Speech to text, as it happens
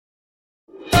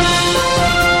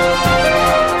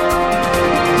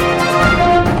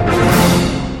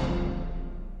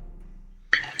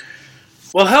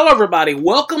Well, hello everybody.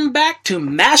 Welcome back to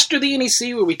Master the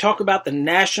NEC, where we talk about the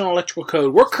National Electrical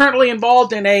Code. We're currently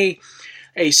involved in a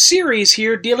series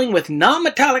here dealing with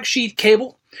non-metallic sheath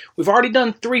cable. We've already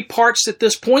done 3 parts at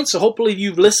this point, so hopefully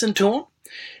you've listened to them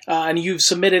and you've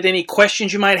submitted any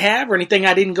questions you might have or anything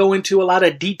I didn't go into a lot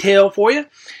of detail for you,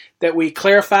 that we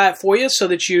clarify it for you so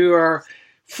that you are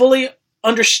fully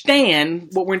understand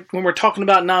when we're talking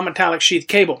about non-metallic sheath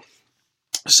cable.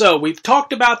 So we've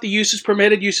talked about the uses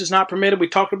permitted, uses not permitted. We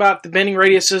talked about the bending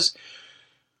radiuses.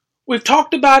 We've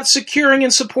talked about securing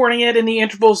and supporting it in the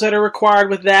intervals that are required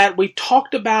with that. We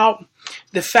talked about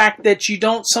the fact that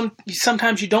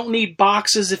sometimes you don't need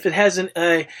boxes if it has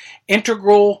an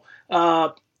integral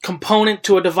component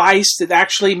to a device that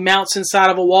actually mounts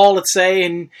inside of a wall, let's say,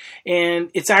 and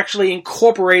it's actually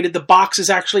incorporated. The box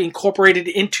is actually incorporated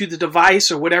into the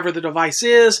device or whatever the device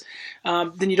is.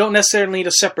 Then you don't necessarily need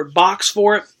a separate box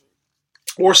for it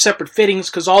or separate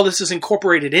fittings because all this is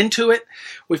incorporated into it.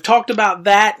 We've talked about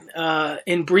that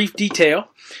in brief detail.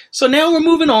 So now we're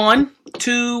moving on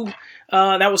to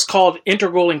that was called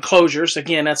integral enclosures.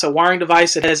 Again, that's a wiring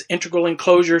device that has integral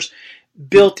enclosures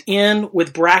built in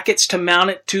with brackets to mount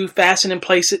it to, fasten and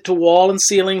place it to wall and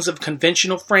ceilings of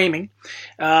conventional framing,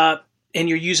 and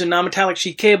you're using non-metallic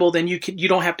sheath cable, then you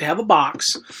don't have to have a box.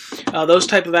 Those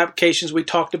type of applications we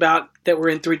talked about that were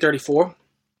in 334.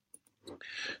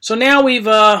 So now we've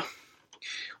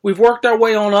worked our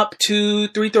way on up to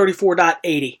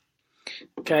 334.80.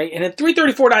 Okay, and in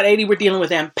 334.80 we're dealing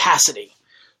with ampacity.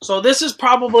 So this is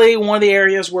probably one of the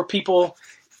areas where people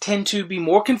tend to be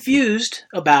more confused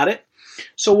about it.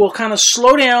 So we'll kind of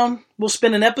slow down. We'll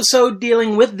spend an episode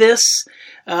dealing with this,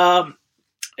 and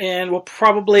we'll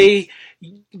probably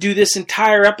do this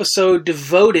entire episode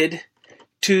devoted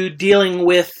to dealing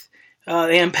with the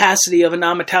ampacity of a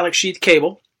non-metallic sheath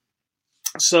cable.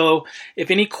 So if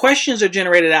any questions are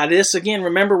generated out of this, again,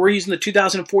 remember we're using the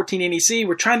 2014 NEC.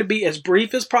 We're trying to be as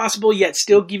brief as possible, yet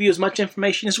still give you as much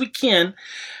information as we can.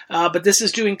 But this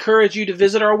is to encourage you to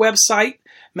visit our website,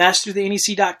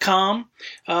 masterthenec.com,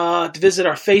 to visit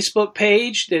our Facebook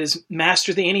page, that is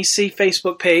Master the NEC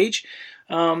Facebook page.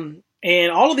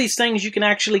 And all of these things you can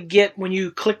actually get when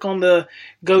you click on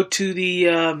go to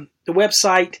the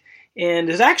website. And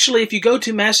there's actually, if you go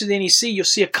to Master the NEC, you'll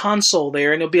see a console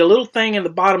there, and there'll be a little thing in the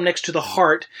bottom next to the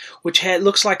heart, which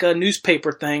looks like a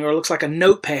newspaper thing or looks like a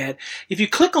notepad. If you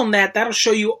click on that, that'll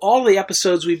show you all the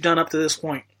episodes we've done up to this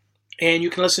point. And you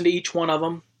can listen to each one of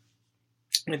them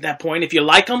at that point. If you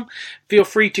like them, feel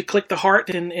free to click the heart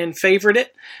and favorite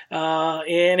it.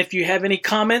 And if you have any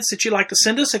comments that you'd like to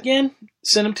send us, again,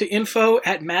 send them to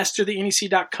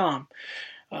info@masterthenec.com.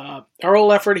 Our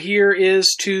whole effort here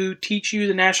is to teach you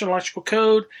the National Electrical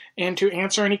Code and to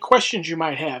answer any questions you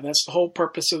might have. That's the whole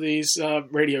purpose of these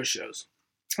radio shows.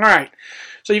 All right,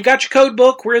 so you've got your code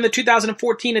book. We're in the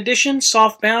 2014 edition,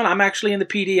 softbound. I'm actually in the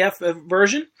PDF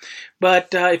version, but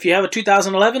if you have a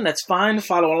 2011, that's fine.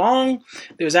 Follow along.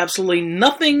 There's absolutely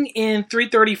nothing in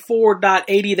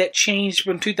 334.80 that changed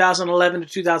from 2011 to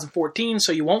 2014,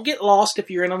 so you won't get lost if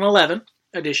you're in an 11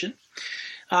 edition.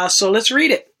 So let's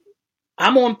read it.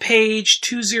 I'm on page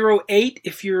 208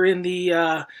 if you're in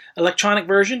the electronic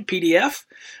version, PDF,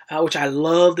 which I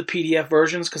love the PDF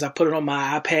versions because I put it on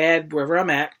my iPad wherever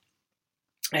I'm at.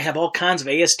 I have all kinds of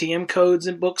ASTM codes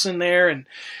and books in there and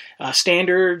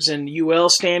standards and UL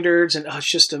standards, and it's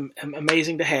just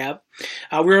amazing to have.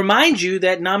 We remind you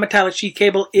that non-metallic sheath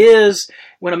cable is,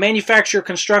 when a manufacturer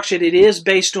constructs it, it is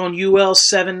based on UL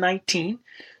 719.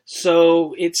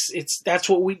 So that's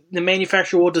what the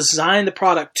manufacturer will design the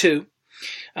product to.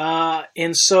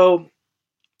 And so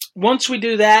once we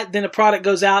do that, then the product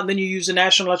goes out, and then you use the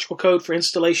National Electrical Code for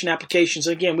installation applications.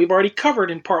 Again, we've already covered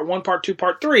in Part 1, Part 2,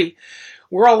 Part 3.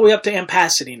 We're all the way up to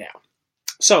ampacity now.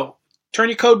 So turn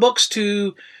your code books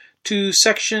to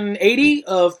Section 80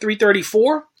 of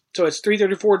 334. So it's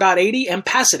 334.80,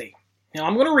 ampacity. Now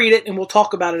I'm going to read it, and we'll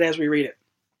talk about it as we read it.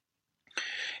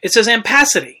 It says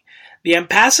ampacity. The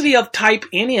ampacity of type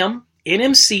NM,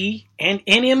 NMC, and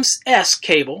NMS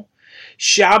cable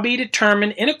shall be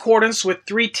determined in accordance with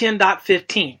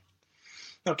 310.15.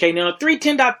 Okay, now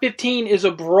 310.15 is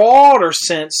a broader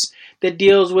sense that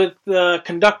deals with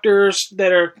conductors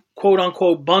that are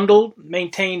quote-unquote bundled,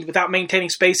 maintained without maintaining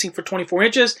spacing for 24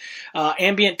 inches.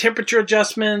 Ambient temperature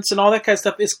adjustments and all that kind of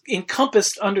stuff is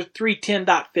encompassed under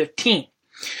 310.15.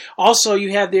 Also,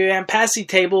 you have the ampacity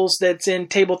tables that's in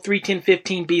Table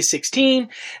 310.15b16.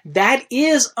 That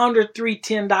is under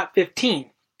 310.15.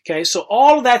 Okay, so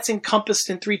all of that's encompassed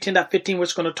in 310.15, which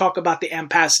is going to talk about the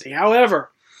ampacity.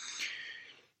 However,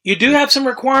 you do have some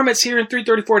requirements here in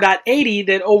 334.80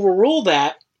 that overrule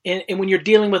that and when you're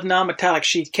dealing with non-metallic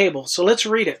sheath cable. So let's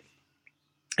read it.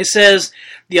 It says,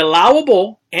 the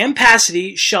allowable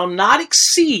ampacity shall not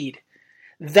exceed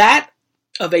that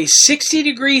of a 60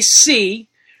 degree C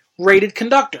rated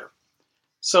conductor.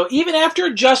 So even after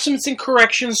adjustments and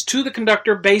corrections to the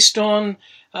conductor based on,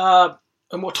 and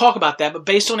we'll talk about that, but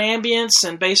based on ambience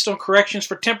and based on corrections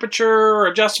for temperature or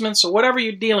adjustments or whatever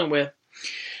you're dealing with,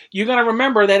 you're going to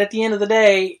remember that at the end of the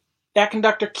day, that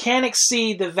conductor can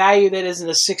exceed the value that is in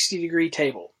the 60 degree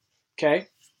table. Okay?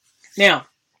 Now,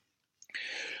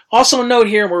 also note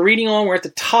here, we're reading on, we're at the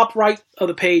top right of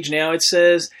the page now, it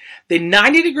says, the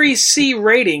 90 degree C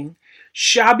rating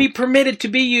shall be permitted to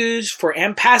be used for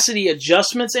ampacity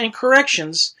adjustments and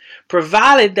corrections,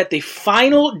 provided that the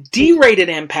final D-rated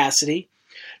ampacity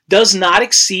does not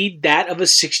exceed that of a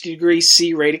 60 degree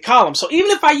C rated column. So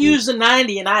even if I use the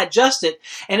 90 and I adjust it,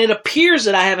 and it appears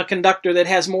that I have a conductor that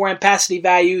has more ampacity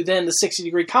value than the 60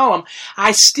 degree column,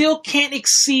 I still can't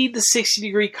exceed the 60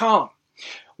 degree column.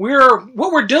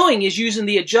 What we're doing is using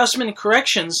the adjustment and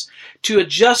corrections to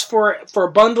adjust for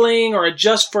bundling or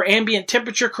adjust for ambient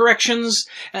temperature corrections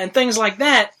and things like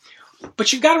that.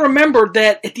 But you've got to remember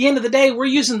that at the end of the day, we're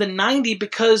using the 90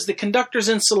 because the conductor's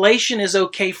insulation is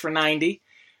okay for 90,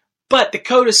 but the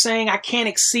code is saying I can't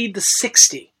exceed the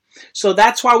 60. So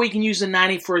that's why we can use the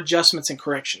 90 for adjustments and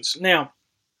corrections. Now,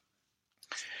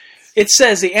 it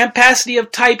says the ampacity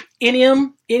of type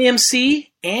NM, NMC,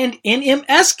 and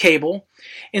NMS cable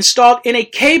installed in a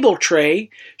cable tray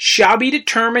shall be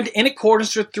determined in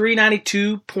accordance with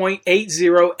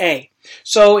 392.80A.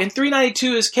 So in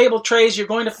 392 is cable trays. You're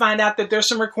going to find out that there's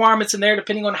some requirements in there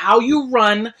depending on how you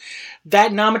run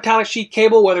that non-metallic sheath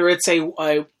cable, whether it's a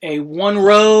one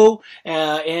row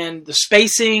and the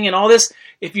spacing and all this.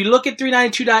 If you look at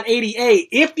 392.80A,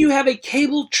 if you have a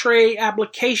cable tray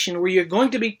application where you're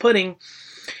going to be putting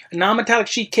a non-metallic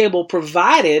sheath cable,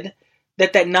 provided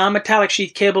that non-metallic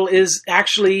sheath cable is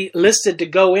actually listed to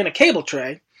go in a cable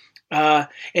tray,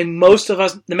 and most of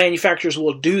us, the manufacturers,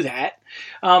 will do that.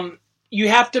 You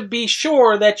have to be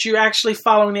sure that you're actually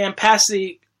following the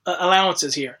ampacity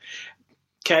allowances here.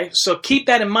 Okay, so keep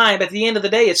that in mind. But at the end of the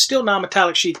day, it's still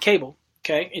non-metallic sheath cable.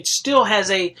 Okay, it still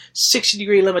has a 60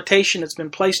 degree limitation that's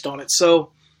been placed on it. So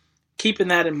keeping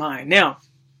that in mind. Now,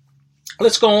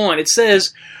 let's go on. It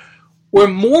says where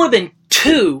more than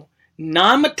 2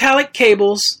 non-metallic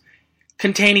cables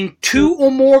containing 2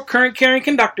 or more current-carrying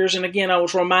conductors, and again, I will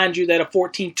remind you that a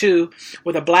 14.2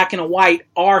 with a black and a white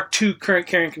are 2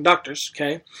 current-carrying conductors,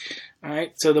 okay? All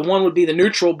right, so the one would be the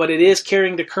neutral, but it is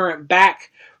carrying the current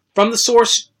back from the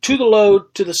source to the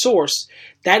load to the source.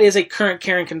 That is a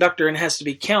current-carrying conductor and has to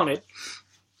be counted.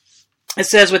 It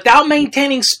says, without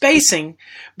maintaining spacing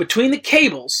between the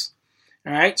cables,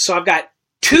 all right, so I've got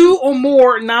 2 or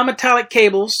more non-metallic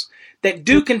cables that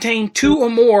do contain 2 or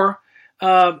more,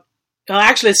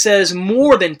 actually it says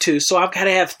more than 2, so I've got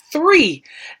to have 3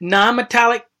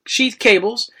 non-metallic sheath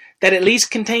cables that at least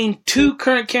contain 2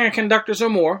 current carrying conductors or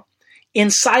more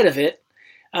inside of it,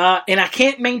 and I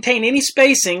can't maintain any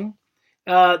spacing,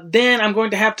 then I'm going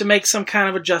to have to make some kind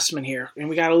of adjustment here, and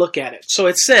we got to look at it. So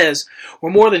it says,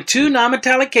 where more than 2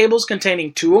 non-metallic cables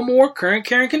containing 2 or more current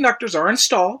carrying conductors are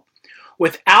installed,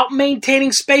 without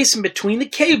maintaining spacing between the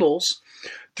cables,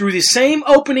 through the same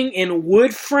opening in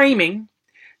wood framing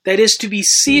that is to be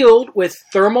sealed with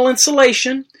thermal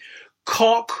insulation,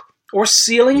 caulk, or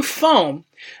sealing foam.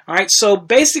 All right, so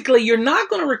basically you're not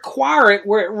going to require it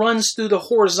where it runs through the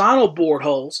horizontal board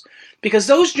holes because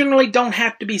those generally don't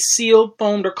have to be sealed,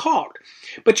 foamed, or caulked.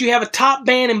 But you have a top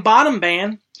band and bottom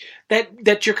band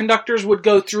that your conductors would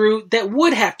go through that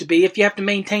would have to be if you have to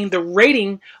maintain the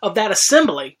rating of that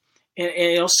assembly.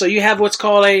 And so you have what's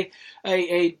called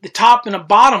the top and a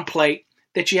bottom plate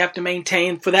that you have to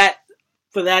maintain for that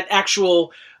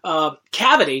actual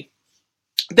cavity.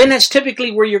 Then that's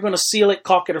typically where you're going to seal it,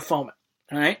 caulk it, or foam it.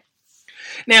 All right.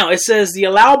 Now it says the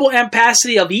allowable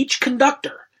ampacity of each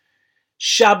conductor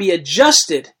shall be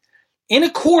adjusted in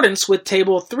accordance with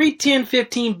Table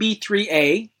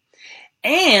 310.15b3a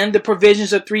and the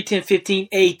provisions of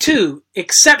 310.15a2.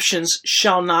 Exceptions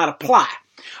shall not apply.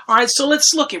 All right. So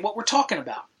let's look at what we're talking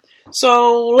about.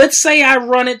 So let's say I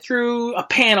run it through a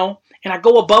panel and I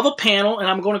go above a panel and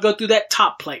I'm going to go through that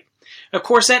top plate. Of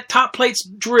course, that top plate's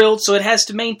drilled, so it has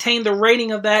to maintain the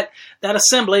rating of that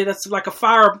assembly. That's like a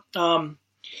fire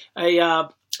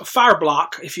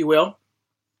block, if you will.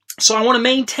 So I want to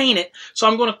maintain it. So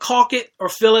I'm going to caulk it or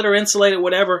fill it or insulate it,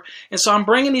 whatever. And so I'm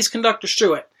bringing these conductors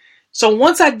through it. So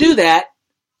once I do that,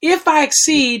 if I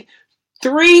exceed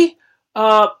 3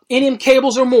 NM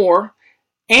cables or more,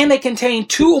 and they contain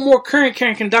 2 or more current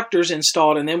carrying conductors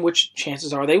installed in them, which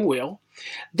chances are they will,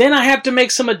 Then I have to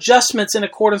make some adjustments in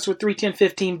accordance with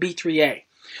 310.15b3a.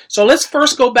 So let's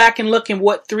first go back and look at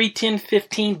what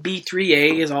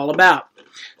 310.15b3a is all about.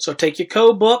 So take your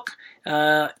code book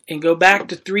and go back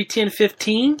to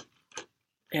 310.15,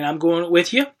 and I'm going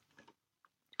with you.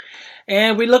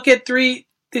 And we look at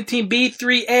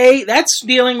 315b3a. That's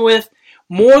dealing with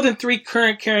more than 3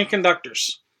 current carrying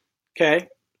conductors. Okay,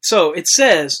 so it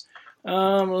says,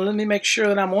 let me make sure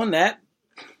that I'm on that.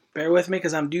 Bear with me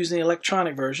because I'm using the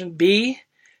electronic version. B3A.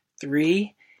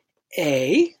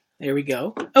 There we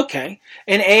go. Okay.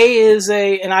 And A is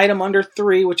an item under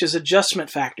 3, which is adjustment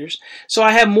factors. So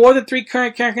I have more than 3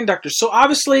 current carrying conductors. So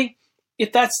obviously,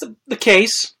 if that's the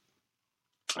case,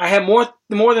 I have more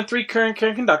than 3 current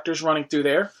carrying conductors running through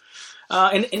there.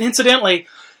 And incidentally,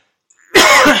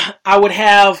 I would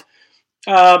have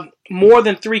more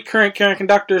than 3 current carrying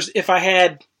conductors if I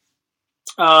had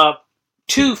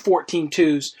 2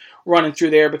 14-2s running through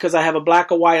there, because I have a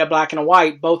black, a white, a black, and a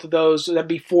white. Both of those, that'd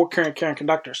be 4 current carrying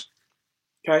conductors.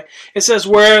 Okay. It says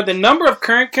where the number of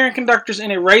current carrying conductors in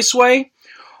a raceway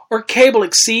or cable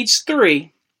exceeds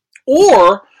 3,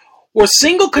 or where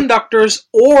single conductors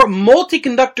or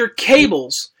multi-conductor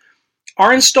cables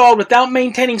are installed without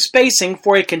maintaining spacing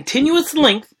for a continuous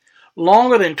length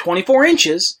longer than 24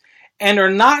 inches and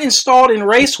are not installed in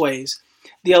raceways,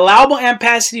 the allowable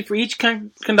ampacity for each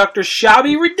conductor shall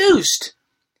be reduced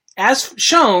as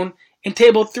shown in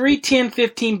Table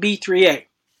 310.15b3a.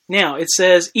 Now, it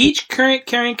says each current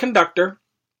carrying conductor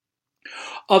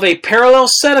of a parallel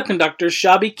set of conductors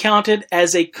shall be counted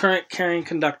as a current carrying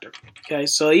conductor. Okay,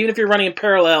 so even if you're running in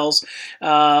parallels,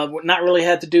 not really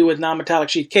had to do with non-metallic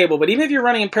sheath cable, but even if you're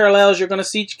running in parallels, you're going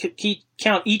to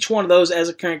count each one of those as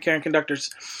a current carrying conductors.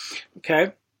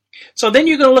 Okay, so then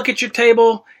you're going to look at your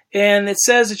table, and it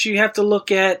says that you have to look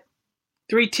at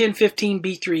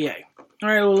 310.15b3a. All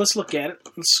right, well, let's look at it.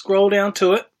 Let's scroll down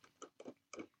to it.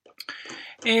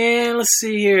 And let's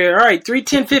see here. All right,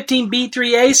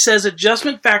 310.15b3a says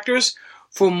adjustment factors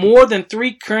for more than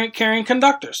 3 current carrying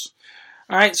conductors.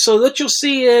 All right, so what you'll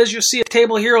see is you'll see a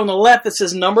table here on the left that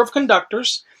says number of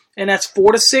conductors, and that's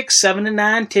 4 to 6, 7 to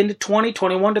 9, 10 to 20,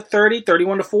 21 to 30,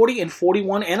 31 to 40, and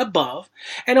 41 and above.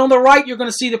 And on the right, you're going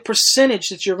to see the percentage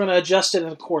that you're going to adjust it in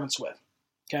accordance with.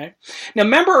 Okay. Now,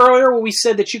 remember earlier when we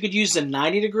said that you could use the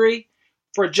 90-degree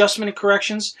for adjustment and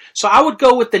corrections? So I would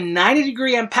go with the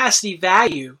 90-degree ampacity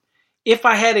value if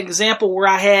I had an example where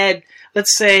I had,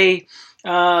 let's say,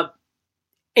 8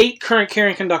 current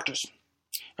carrying conductors.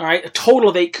 All right, a total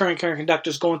of 8 current carrying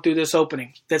conductors going through this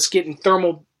opening that's getting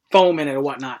thermal foam in it or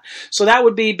whatnot. So that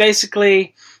would be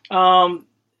basically, if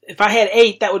I had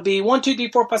 8, that would be 1, 2,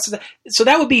 3, 4, 5, 6. So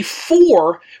that would be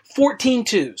 4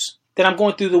 14-2s that I'm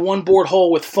going through the one bored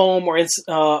hole with foam or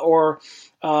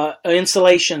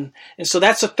insulation. And so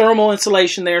that's a thermal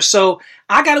insulation there. So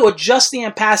I got to adjust the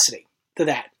ampacity to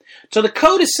that. So the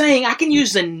code is saying I can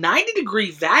use the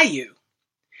 90-degree value,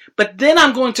 but then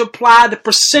I'm going to apply the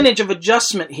percentage of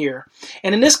adjustment here.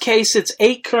 And in this case, it's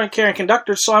 8 current carrying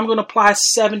conductors, so I'm going to apply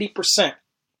 70%.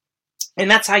 And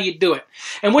that's how you do it.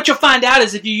 And what you'll find out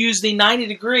is if you use the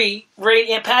 90-degree rate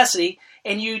ampacity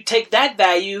and you take that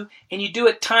value and you do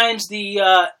it times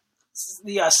the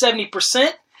 70%,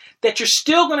 that you're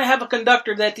still going to have a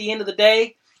conductor that at the end of the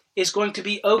day is going to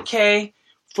be okay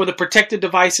for the protected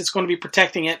device. It's going to be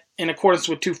protecting it in accordance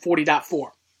with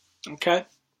 240.4. Okay?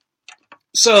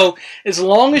 So as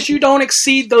long as you don't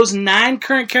exceed those 9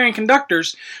 current carrying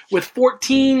conductors with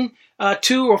 14.2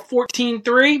 or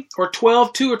 14.3 or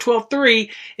 12.2 or 12.3,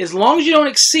 as long as you don't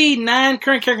exceed 9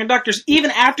 current carrying conductors,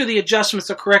 even after the adjustments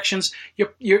or corrections,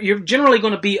 you're generally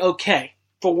going to be okay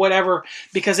for whatever,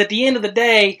 because at the end of the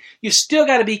day, you still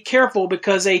got to be careful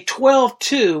because a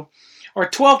 12.2 or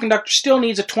 12 conductor still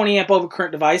needs a 20 amp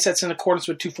overcurrent device. That's in accordance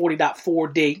with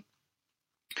 240.4D.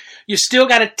 You still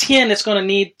got a 10 that's going to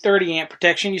need 30 amp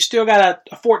protection. You still got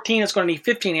a 14 that's going to need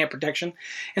 15 amp protection.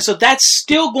 And so that's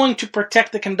still going to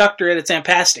protect the conductor at its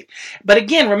ampacity. But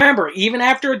again, remember, even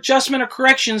after adjustment or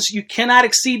corrections, you cannot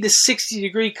exceed the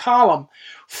 60-degree column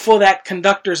for that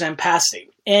conductor's ampacity.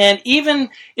 And even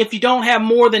if you don't have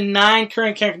more than 9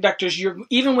 current carrying conductors,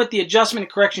 even with the adjustment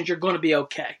and corrections, you're going to be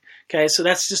okay. Okay, so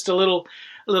that's just a little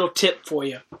tip for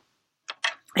you.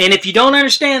 And if you don't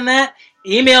understand that,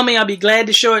 email me. I'll be glad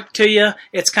to show it to you.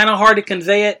 It's kind of hard to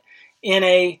convey it in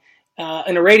a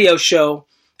radio show,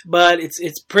 but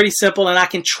it's pretty simple, and I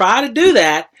can try to do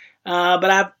that. But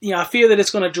I fear that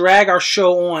it's going to drag our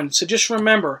show on. So just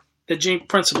remember the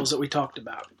principles that we talked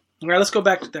about. All right, let's go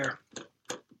back to there.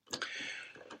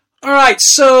 All right,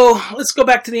 so let's go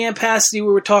back to the ampacity we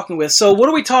were talking with. So what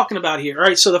are we talking about here? All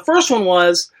right, so the first one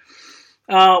was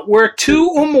where 2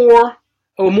 or more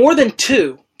or more than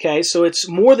two. Okay, so it's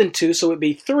more than two, so it'd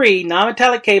be 3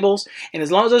 non-metallic cables, and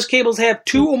as long as those cables have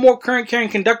 2 or more current-carrying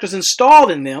conductors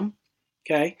installed in them,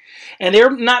 okay, and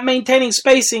they're not maintaining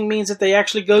spacing, means that they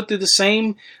actually go through the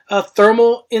same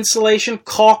thermal insulation,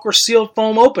 caulk, or sealed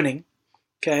foam opening,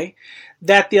 okay,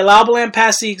 that the allowable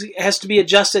ampacity has to be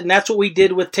adjusted, and that's what we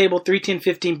did with Table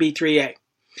 31015B3A.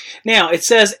 Now, it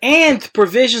says, and the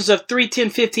provisions of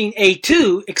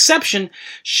 31015A2 exception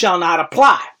shall not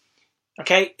apply.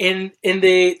 Okay, in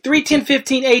the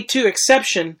 31015A2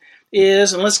 exception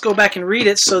is, and let's go back and read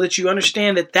it so that you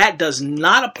understand that that does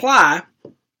not apply.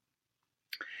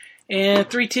 And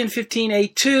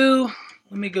 31015A2,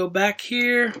 let me go back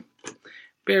here.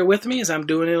 Bear with me as I'm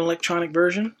doing an electronic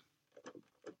version.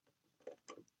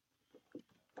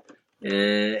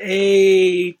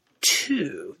 A2,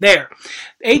 there.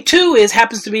 A2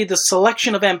 happens to be the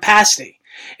selection of ampacity.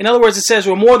 In other words, it says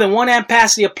where more than one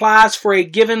ampacity applies for a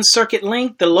given circuit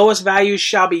length, the lowest values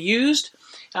shall be used.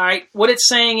 All right, what it's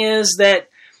saying is that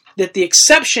the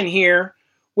exception here,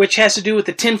 which has to do with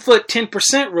the 10-foot,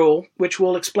 10% rule, which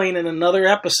we'll explain in another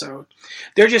episode,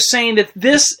 they're just saying that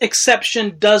this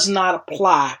exception does not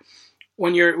apply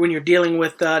when you're dealing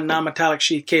with non-metallic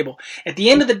sheath cable. At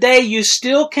the end of the day, you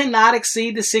still cannot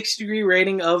exceed the 60-degree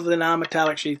rating of the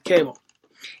non-metallic sheath cable,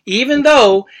 even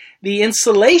though the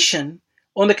insulation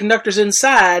on the conductors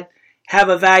inside have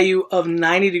a value of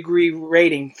 90-degree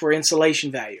rating for insulation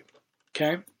value.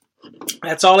 Okay,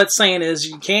 that's all it's saying is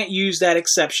you can't use that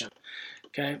exception.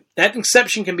 Okay, that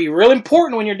exception can be real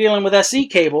important when you're dealing with SE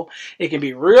cable. It can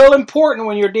be real important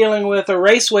when you're dealing with a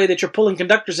raceway that you're pulling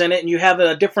conductors in it, and you have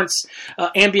a different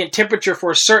ambient temperature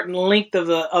for a certain length of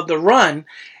the run,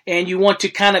 and you want to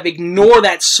kind of ignore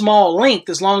that small length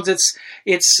as long as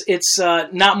it's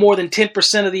not more than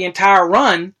 10% of the entire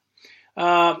run.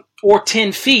 Or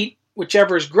 10 feet,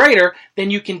 whichever is greater,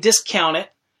 then you can discount it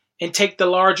and take the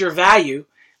larger value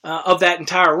of that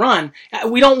entire run.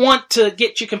 We don't want to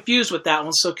get you confused with that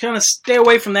one, so kind of stay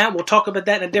away from that. We'll talk about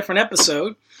that in a different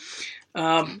episode.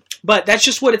 But that's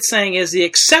just what it's saying is the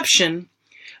exception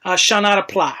shall not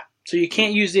apply. So you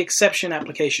can't use the exception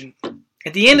application.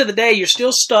 At the end of the day, you're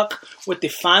still stuck with the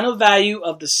final value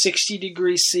of the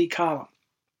 60-degree C column.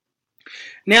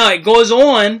 Now it goes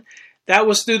on. That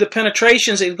was through the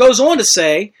penetrations. It goes on to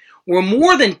say, where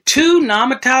more than 2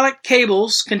 non-metallic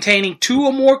cables containing 2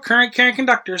 or more current-carrying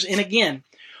conductors, and again,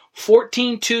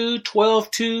 14-2,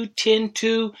 12-2,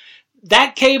 10-2,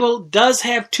 that cable does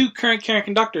have 2 current-carrying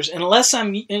conductors. Unless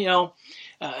I'm,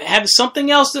 have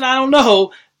something else that I don't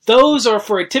know, those are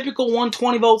for a typical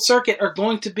 120-volt circuit are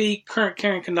going to be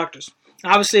current-carrying conductors.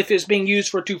 Obviously, if it's being used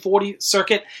for a 240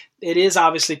 circuit, it is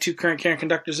obviously 2 current-carrying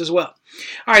conductors as well.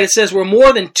 All right, it says where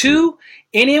more than 2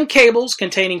 NM cables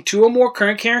containing 2 or more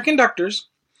current-carrying conductors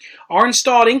are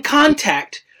installed in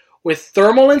contact with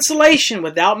thermal insulation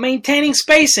without maintaining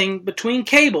spacing between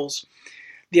cables,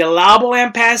 the allowable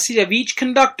ampacity of each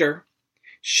conductor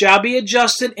shall be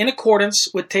adjusted in accordance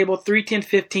with Table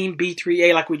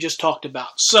 31015B3A like we just talked about.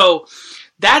 So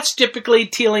that's typically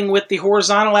dealing with the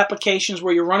horizontal applications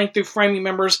where you're running through framing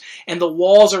members and the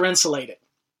walls are insulated.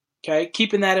 Okay,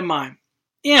 keeping that in mind.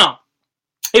 Now,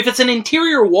 if it's an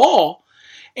interior wall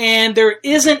and there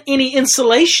isn't any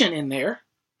insulation in there,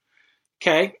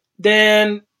 okay,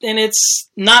 then it's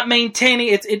not maintaining,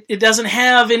 it doesn't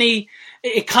have any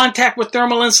contact with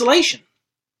thermal insulation.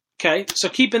 Okay, so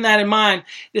keeping that in mind,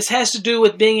 this has to do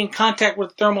with being in contact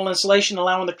with thermal insulation,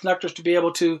 allowing the conductors to be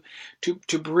able to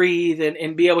breathe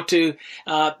and be able to,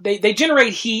 they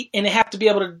generate heat and they have to be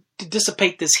able to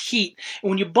dissipate this heat. And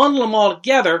when you bundle them all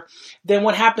together, then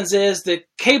what happens is the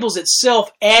cables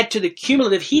itself add to the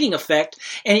cumulative heating effect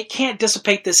and it can't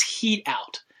dissipate this heat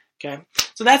out. Okay,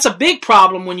 so that's a big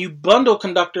problem when you bundle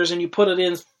conductors and you put it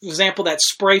in, for example, that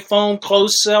spray foam,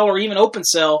 closed cell, or even open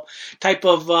cell type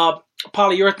of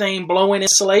polyurethane blow-in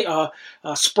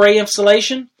spray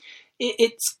insulation.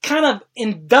 It kind of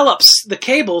envelops the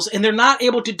cables and they're not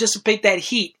able to dissipate that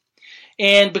heat.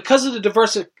 And because of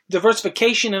the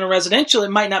diversification in a residential,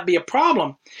 it might not be a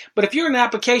problem. But if you're in an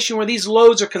application where these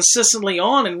loads are consistently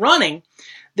on and running,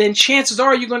 then chances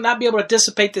are you're going to not be able to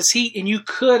dissipate this heat and you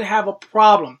could have a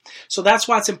problem. So that's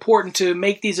why it's important to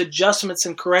make these adjustments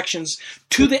and corrections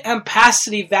to the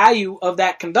ampacity value of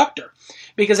that conductor.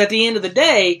 Because at the end of the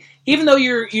day, even though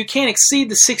you can't exceed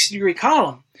the 60-degree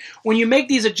column, when you make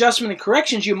these adjustments and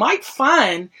corrections, you might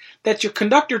find that your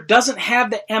conductor doesn't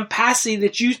have the ampacity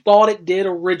that you thought it did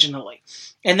originally.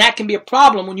 And that can be a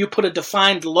problem when you put a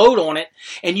defined load on it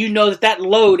and you know that that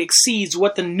load exceeds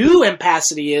what the new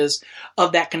ampacity is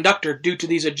of that conductor due to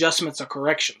these adjustments or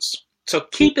corrections. So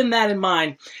keeping that in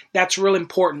mind, that's real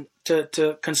important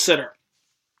to consider.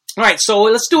 All right, so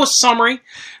let's do a summary,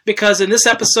 because in this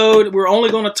episode, we're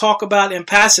only going to talk about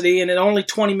ampacity, and it's only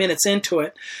 20 minutes into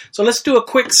it. So let's do a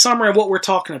quick summary of what we're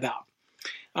talking about.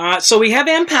 So we have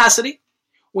ampacity.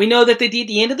 We know that at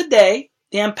the end of the day,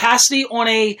 the ampacity on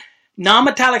a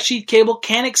non-metallic sheath cable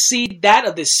can exceed that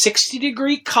of the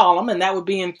 60-degree column, and that would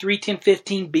be in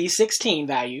 31015B16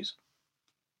 values.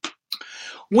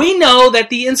 We know that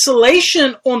the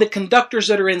insulation on the conductors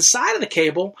that are inside of the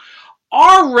cable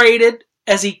are rated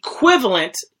as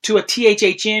equivalent to a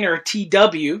THHN or a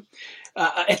TW.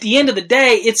 At the end of the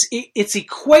day, it's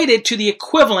equated to the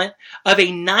equivalent of a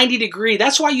 90-degree.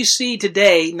 That's why you see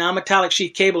today non-metallic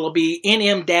sheath cable will be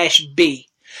NM-B.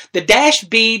 The dash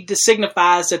B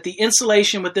signifies that the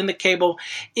insulation within the cable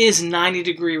is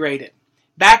 90-degree rated.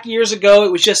 Back years ago,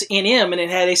 it was just NM, and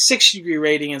it had a 60-degree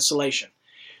rating insulation,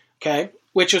 okay,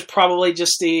 which was probably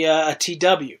just the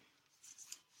TW.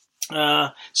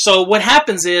 So what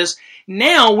happens is,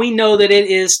 now we know that it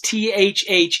is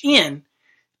THHN,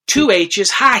 2H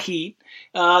is high heat,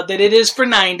 that it is for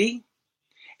 90.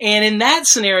 And in that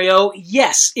scenario,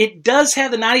 yes, it does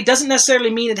have the 90. Doesn't necessarily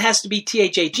mean it has to be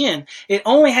THHN. It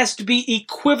only has to be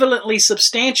equivalently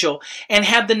substantial and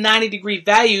have the 90-degree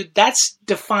value. That's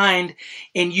defined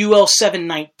in UL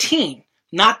 719,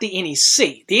 not the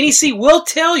NEC. The NEC will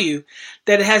tell you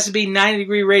that it has to be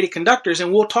 90-degree rated conductors,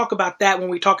 and we'll talk about that when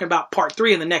we're talking about part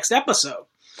 3 in the next episode.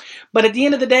 But at the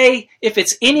end of the day, if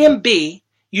it's NMB,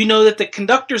 you know that the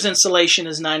conductor's insulation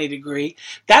is 90 degree.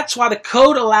 That's why the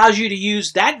code allows you to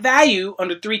use that value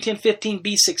under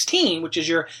 31015B16, which is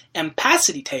your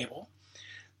ampacity table.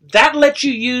 That lets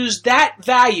you use that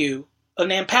value of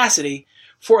ampacity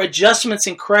for adjustments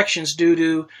and corrections due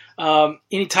to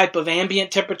any type of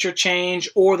ambient temperature change,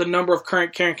 or the number of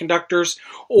current carrying conductors,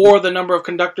 or the number of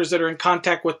conductors that are in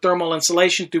contact with thermal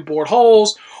insulation through bored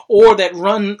holes, or that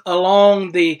run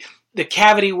along the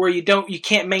cavity where you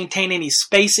can't maintain any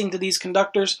spacing to these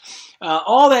conductors.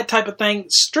 All that type of thing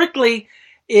strictly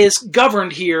is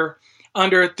governed here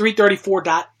under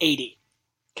 334.80.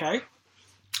 Okay?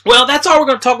 Well, that's all we're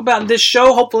going to talk about in this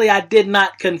show. Hopefully I did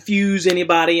not confuse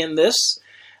anybody in this.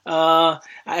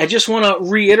 I just want to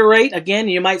reiterate, again,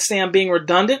 you might say I'm being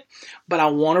redundant, but I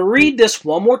want to read this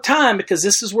one more time because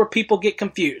this is where people get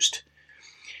confused.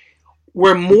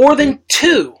 Where more than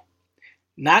two,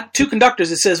 not two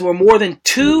conductors, it says where more than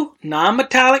two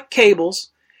non-metallic cables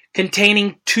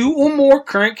containing two or more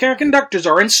current carrying conductors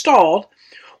are installed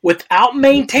without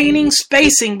maintaining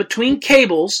spacing between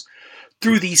cables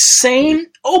through the same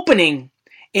opening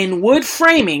in wood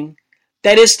framing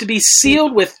that is to be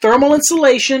sealed with thermal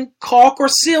insulation, caulk, or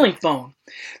sealing foam.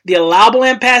 The allowable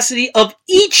ampacity of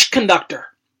each conductor.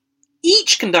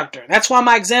 Each conductor. That's why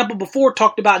my example before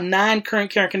talked about 9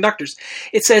 current carrying conductors.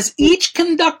 It says each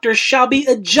conductor shall be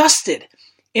adjusted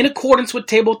in accordance with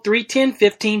table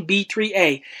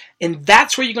 31015B3A. And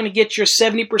that's where you're going to get your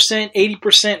 70%,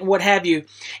 80%, and what have you.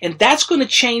 And that's going to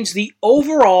change the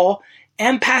overall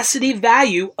ampacity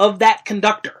value of that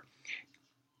conductor.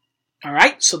 All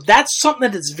right, so that's something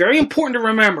that's very important to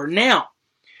remember. Now,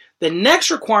 the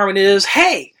next requirement is,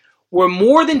 hey, where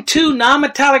more than 2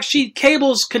 non-metallic sheath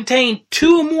cables contain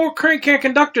 2 or more current carrying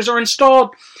conductors are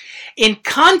installed in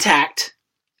contact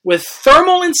with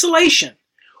thermal insulation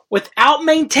without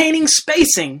maintaining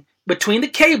spacing between the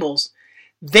cables,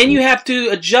 then you have to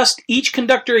adjust each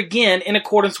conductor again in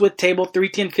accordance with table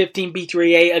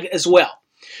 31015B3A as well.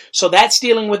 So that's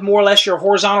dealing with more or less your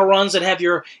horizontal runs that have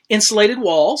your insulated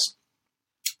walls.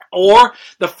 Or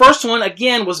the first one,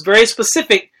 again, was very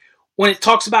specific when it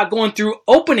talks about going through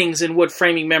openings in wood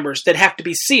framing members that have to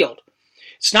be sealed.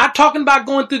 It's not talking about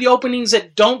going through the openings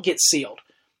that don't get sealed.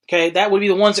 Okay, that would be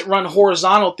the ones that run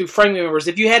horizontal through framing members.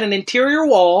 If you had an interior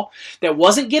wall that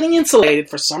wasn't getting insulated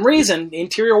for some reason, the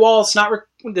interior wall is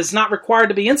not required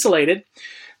to be insulated,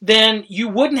 then you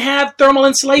wouldn't have thermal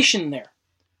insulation there.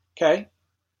 Okay,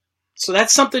 so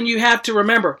that's something you have to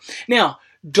remember. Now,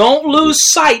 don't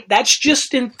lose sight. That's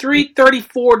just in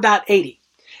 334.80.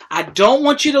 I don't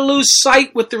want you to lose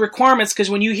sight with the requirements, because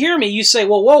when you hear me, you say,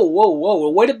 well, whoa,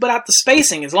 wait about the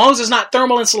spacing. As long as there's not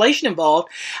thermal insulation involved,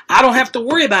 I don't have to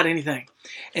worry about anything.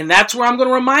 And that's where I'm going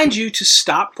to remind you to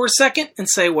stop for a second and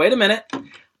say, wait a minute.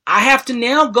 I have to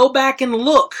now go back and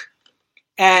look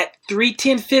at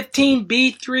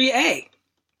 31015B3A.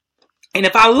 And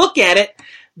if I look at it,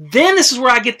 then this is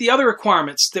where I get the other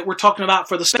requirements that we're talking about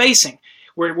for the spacing.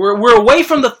 We're away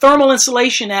from the thermal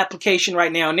insulation application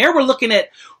right now. And there we're looking at,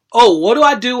 what do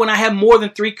I do when I have more than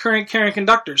 3 current carrying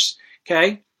conductors?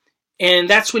 Okay? And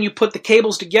that's when you put the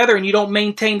cables together and you don't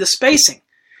maintain the spacing.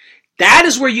 That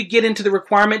is where you get into the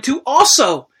requirement to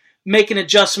also make an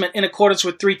adjustment in accordance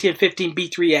with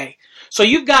 31015B3A. So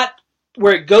you've got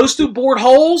where it goes through bored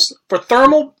holes for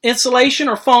thermal insulation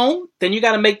or foam, then you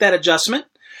got to make that adjustment.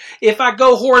 If I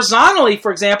go horizontally,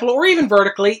 for example, or even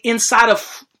vertically inside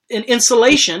of an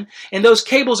insulation, and those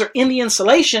cables are in the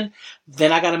insulation,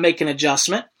 then I got to make an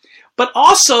adjustment. But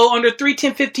also under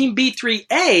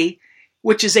 31015B3A,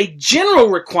 which is a general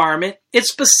requirement, it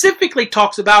specifically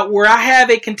talks about where I have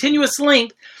a continuous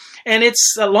length and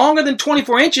it's longer than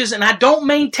 24 inches and I don't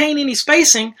maintain any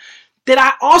spacing, that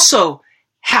I also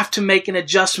have to make an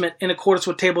adjustment in accordance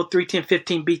with table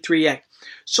 31015B3A.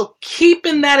 So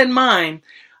keeping that in mind,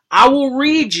 I will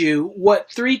read you what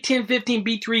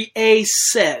 31015B3A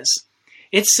says.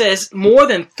 It says more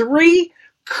than 3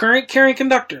 current carrying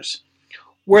conductors,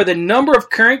 where the number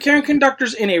of current carrying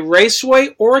conductors in a raceway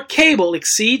or a cable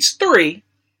exceeds 3,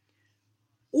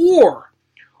 or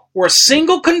where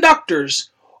single conductors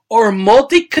or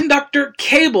multi-conductor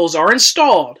cables are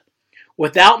installed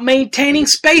without maintaining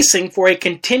spacing for a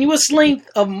continuous length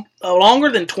of longer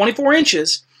than 24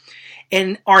 inches,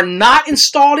 and are not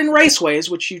installed in raceways,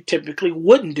 which you typically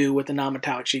wouldn't do with a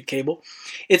non-metallic sheet cable.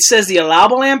 It says the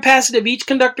allowable ampacity of each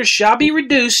conductor shall be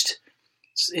reduced.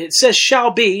 It says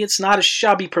shall be. It's not a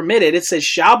shall be permitted. It says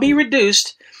shall be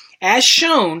reduced as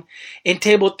shown in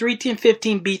table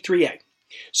 31015B3A.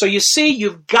 So you see,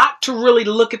 you've got to really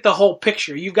look at the whole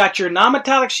picture. You've got your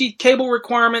non-metallic sheet cable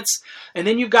requirements, and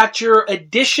then you've got your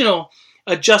additional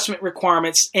adjustment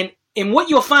requirements. And what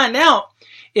you'll find out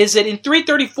is that in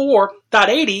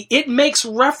 334.80, it makes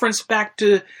reference back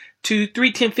to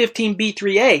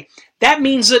 31015B3A. That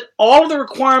means that all of the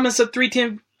requirements of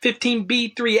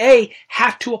 31015B3A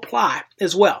have to apply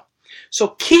as well. So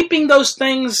keeping those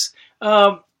things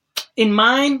in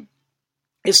mind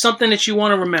is something that you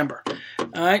want to remember.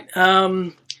 All right.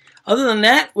 Other than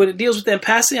that, when it deals with the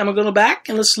ampacity, I'm going to go back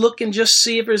and let's look and just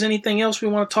see if there's anything else we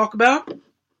want to talk about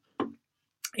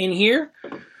in here.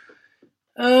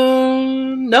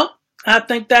 Nope. I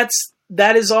think that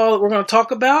is all that we're going to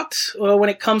talk about when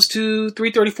it comes to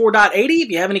 334.80. If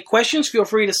you have any questions, feel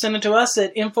free to send it to us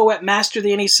at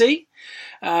info@masterthenec.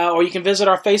 Or you can visit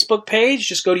our Facebook page.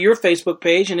 Just go to your Facebook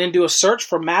page and then do a search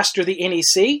for Master the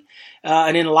NEC.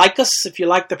 And then like us if you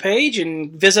like the page,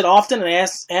 and visit often and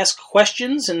ask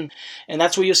questions. And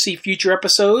that's where you'll see future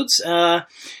episodes.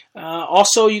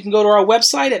 Also, you can go to our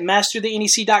website at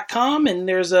masterthenec.com, and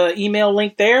there's an email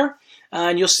link there.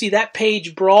 And you'll see that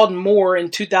page broaden more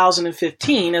in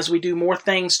 2015 as we do more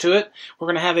things to it. We're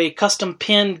going to have a custom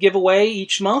pin giveaway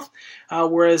each month,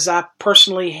 whereas I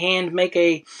personally hand make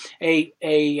a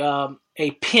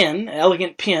pin,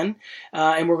 elegant pin,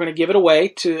 and we're going to give it away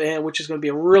to, which is going to be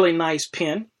a really nice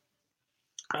pin.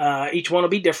 Each one will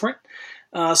be different.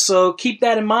 So keep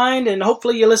that in mind, and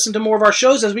hopefully you listen to more of our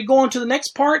shows as we go on to the next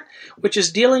part, which is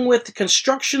dealing with the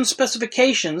construction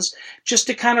specifications, just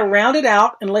to kind of round it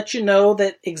out and let you know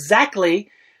that exactly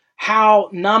how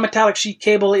non-metallic sheet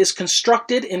cable is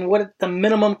constructed and what the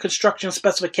minimum construction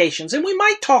specifications. And we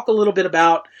might talk a little bit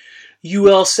about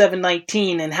UL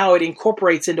 719 and how it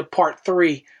incorporates into Part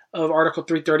 3 of Article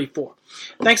 334.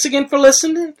 Thanks again for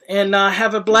listening, and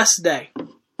have a blessed day.